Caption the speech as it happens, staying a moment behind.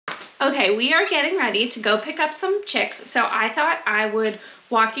Okay, we are getting ready to go pick up some chicks, so I thought I would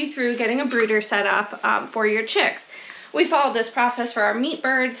walk you through getting a brooder set up for your chicks. We followed this process for our meat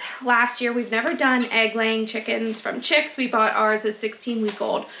birds last year. We've never done egg-laying chickens from chicks. We bought ours as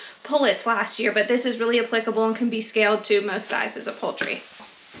 16-week-old pullets last year, but this is really applicable and can be scaled to most sizes of poultry.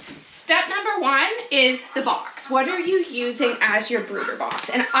 Step number one is the box. What are you using as your brooder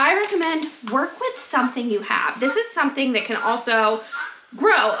box? And I recommend work with something you have. This is something that can also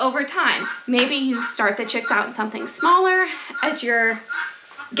grow over time. Maybe you start the chicks out in something smaller as you're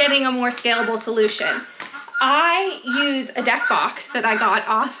getting a more scalable solution. I use a deck box that I got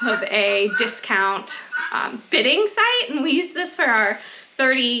off of a discount bidding site, and we used this for our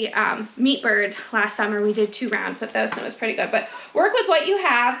 30 meat birds last summer. We did 2 rounds of those, and it was pretty good. But work with what you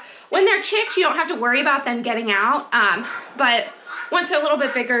have. When they're chicks, you don't have to worry about them getting out, but once they're a little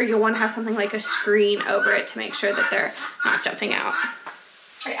bit bigger, you'll want to have something like a screen over it to make sure that they're not jumping out.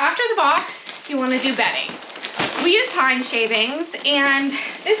 All right, after the box, you want to do bedding. We use pine shavings, and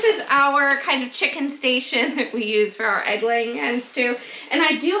this is our kind of chicken station that we use for our egg laying hens too. And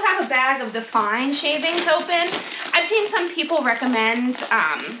I do have a bag of the fine shavings open. I've seen some people recommend,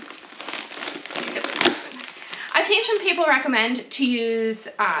 to use,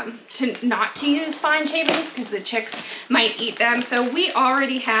 not to use fine shavings because the chicks might eat them. So we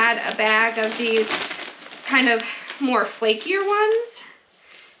already had a bag of these kind of more flakier ones.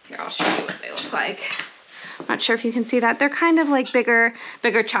 Here, I'll show you what they look like. I'm not sure if you can see that. They're kind of like bigger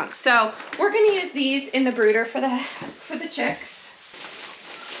chunks. So we're gonna use these in the brooder for the chicks.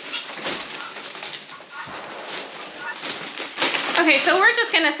 Okay, so we're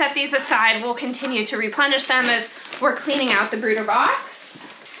just gonna set these aside. We'll continue to replenish them as we're cleaning out the brooder box.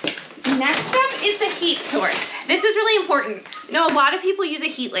 Next up is the heat source. This is really important. You know, a lot of people use a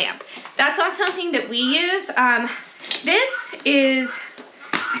heat lamp. That's not something that we use. This is,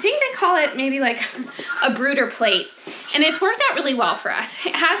 I think they call it maybe like a brooder plate, and it's worked out really well for us.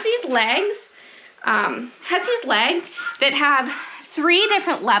 It has these legs, that have 3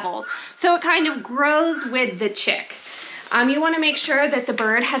 different levels, so it kind of grows with the chick. You want to make sure that the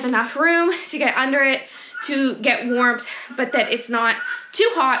bird has enough room to get under it to get warmth, but that it's not too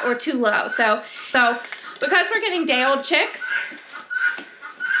hot or too low. So because we're getting day-old chicks,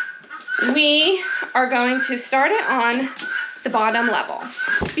 we are going to start it on the bottom level.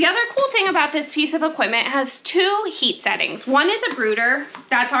 The other cool thing about this piece of equipment, it has 2 heat settings. One is a brooder,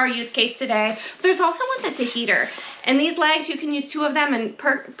 that's our use case today. But there's also one that's a heater. And these legs, you can use 2 of them and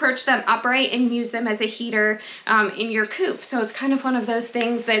perch them upright and use them as a heater in your coop. So it's kind of one of those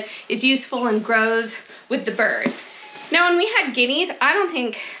things that is useful and grows with the bird. Now, when we had guineas, I don't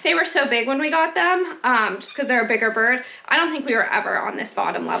think, they were so big when we got them, just because they're a bigger bird, I don't think we were ever on this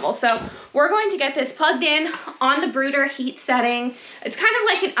bottom level. So we're going to get this plugged in on the brooder heat setting. It's kind of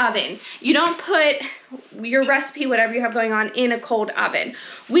like an oven. You don't put your recipe, whatever you have going on, in a cold oven.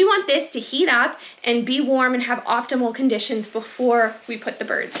 We want this to heat up and be warm and have optimal conditions before we put the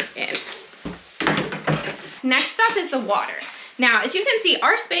birds in. Next up is the water. Now, as you can see,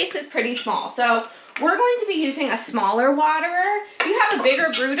 our space is pretty small, so we're going to be using a smaller waterer. If you have a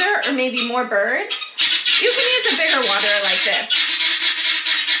bigger brooder or maybe more birds, you can use a bigger waterer like this.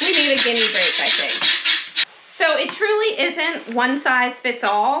 We need a guinea break, I think. So it truly isn't one size fits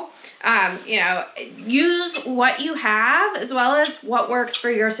all. You know, use what you have as well as what works for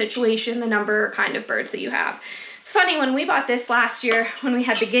your situation, the number kind of birds that you have. It's funny, when we bought this last year, when we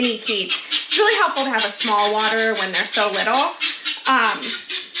had the guinea keeps, it's really helpful to have a small waterer when they're so little.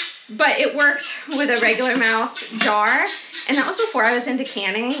 But it works with a regular mouth jar, and that was before I was into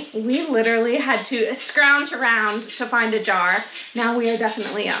canning. We literally had to scrounge around to find a jar. Now we are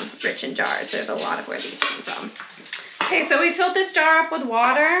definitely rich in jars. There's a lot of where these came from. Okay, so we filled this jar up with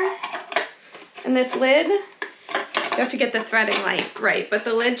water, and this lid, you have to get the threading right, but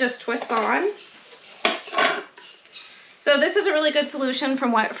the lid just twists on. So this is a really good solution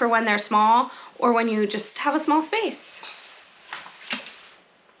for when they're small or when you just have a small space.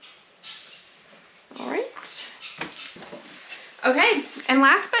 All right. Okay, and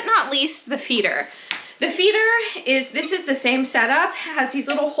last but not least, the feeder. The feeder this is the same setup. It has these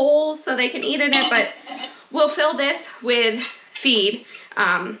little holes so they can eat in it, but we'll fill this with feed,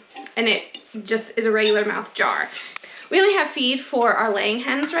 and it just is a regular mouth jar. We only have feed for our laying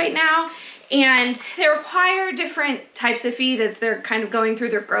hens right now, and they require different types of feed as they're kind of going through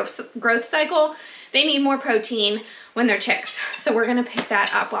their growth cycle. They need more protein when they're chicks, so we're gonna pick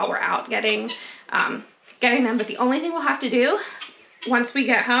that up while we're out getting them. But the only thing we'll have to do once we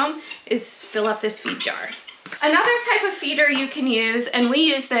get home is fill up this feed jar. Another type of feeder you can use, and we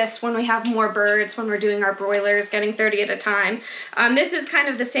use this when we have more birds, when we're doing our broilers, getting 30 at a time. This is kind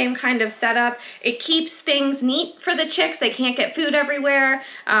of the same kind of setup. It keeps things neat for the chicks. They can't get food everywhere,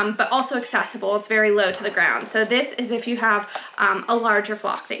 but also accessible. It's very low to the ground. So this is if you have a larger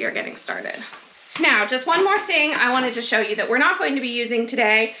flock that you're getting started. Now, just one more thing I wanted to show you that we're not going to be using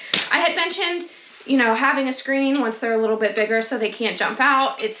today. I had mentioned, you know, having a screen once they're a little bit bigger so they can't jump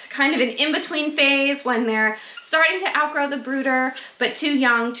out. It's kind of an in-between phase when they're starting to outgrow the brooder, but too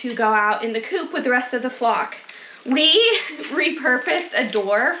young to go out in the coop with the rest of the flock. We repurposed a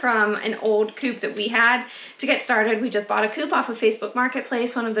door from an old coop that we had to get started. We just bought a coop off of Facebook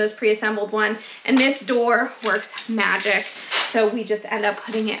Marketplace, one of those pre-assembled one, and this door works magic. So we just end up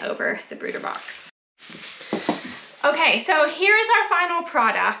putting it over the brooder box. Okay, so here's our final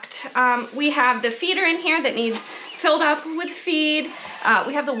product. We have the feeder in here that needs filled up with feed.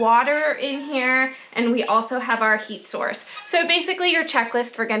 We have the water in here, and we also have our heat source. So basically your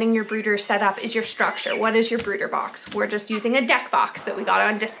checklist for getting your brooder set up is your structure. What is your brooder box? We're just using a deck box that we got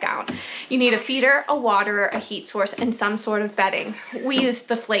on discount. You need a feeder, a waterer, a heat source, and some sort of bedding. We used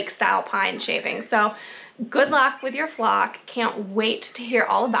the flake style pine shavings. So good luck with your flock. Can't wait to hear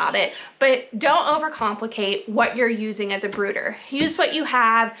all about it, but don't overcomplicate what you're using as a brooder. Use what you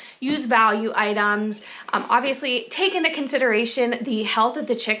have, use value items. Obviously take into consideration the health of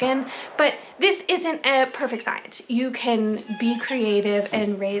the chicken, but this isn't a perfect science. You can be creative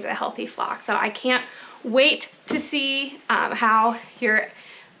and raise a healthy flock. So I can't wait to see how your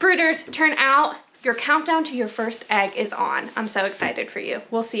brooders turn out. Your countdown to your first egg is on. I'm so excited for you.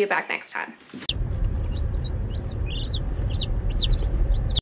 We'll see you back next time.